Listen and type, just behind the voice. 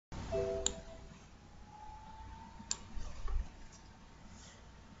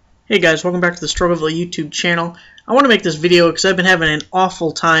Hey guys, welcome back to the Struggleville YouTube channel. I want to make this video because I've been having an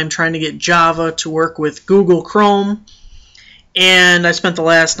awful time trying to get Java to work with Google Chrome, and I spent the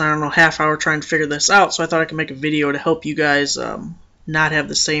last, half hour trying to figure this out, so I thought I could make a video to help you guys not have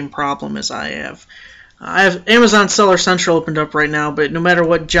the same problem as I have. I have Amazon Seller Central opened up right now, but no matter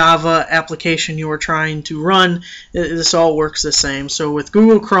what Java application you are trying to run, this all works the same. So with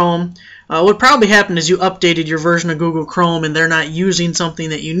Google Chrome, what probably happened is you updated your version of Google Chrome and they're not using something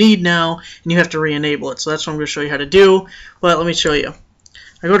that you need now, and you have to re-enable it. So that's what I'm going to show you how to do. But let me show you.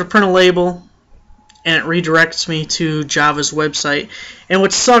 I go to print a label, and it redirects me to Java's website. And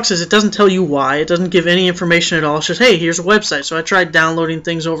what sucks is it doesn't tell you why. It doesn't give any information at all. It's just, hey, here's a website. So I tried downloading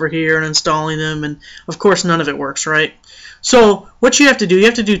things over here and installing them, and of course none of it works, right? So what you have to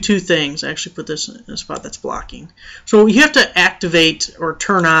do two things. I actually put this in a spot that's blocking. So you have to activate or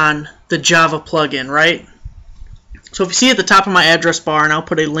turn on the Java plugin, right? So if you see at the top of my address bar, and I'll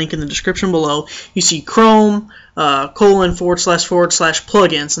put a link in the description below, you see Chrome /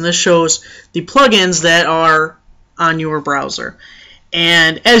 plugins, and this shows the plugins that are on your browser.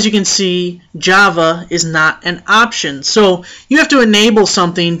 And as you can see, Java is not an option. So you have to enable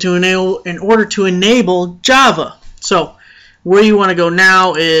something in order to enable Java. So where you want to go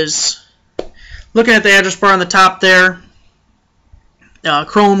now is looking at the address bar on the top there.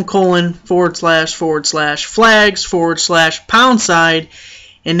 Chrome / /flags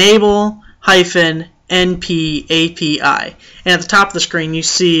 / enable-npapi. And at the top of the screen you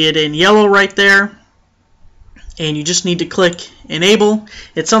see it in yellow right there, and you just need to click enable.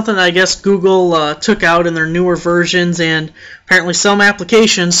 It's something that I guess Google took out in their newer versions, and apparently some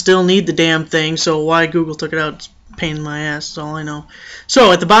applications still need the damn thing, so why Google took it out, it's a pain in my ass, is all I know.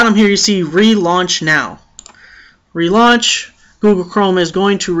 So at the bottom here you see relaunch now. Relaunch. Google Chrome is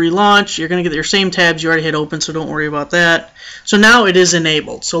going to relaunch. You're going to get your same tabs you already had open, so don't worry about that. So now it is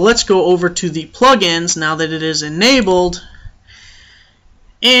enabled. So let's go over to the plugins now that it is enabled.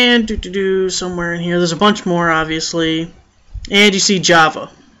 And somewhere in here, there's a bunch more, obviously. And you see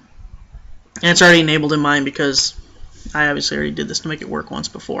Java. And it's already enabled in mine because I obviously already did this to make it work once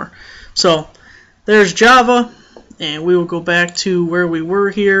before. So there's Java, and we will go back to where we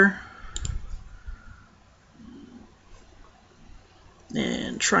were here.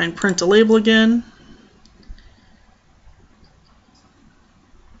 And try and print a label again.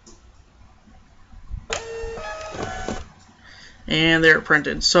 And there it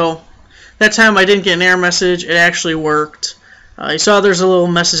printed. So that time I didn't get an error message. It actually worked. You saw there's a little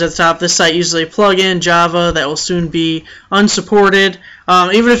message at the top. This site uses a plugin, Java, that will soon be unsupported.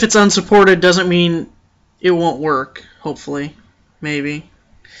 Even if it's unsupported, doesn't mean it won't work. Hopefully. Maybe.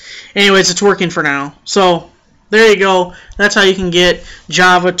 Anyways, it's working for now. So there you go. That's how you can get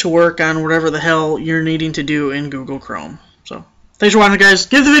Java to work on whatever the hell you're needing to do in Google Chrome. So, thanks for watching, guys.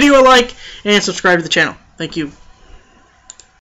 Give the video a like and subscribe to the channel. Thank you.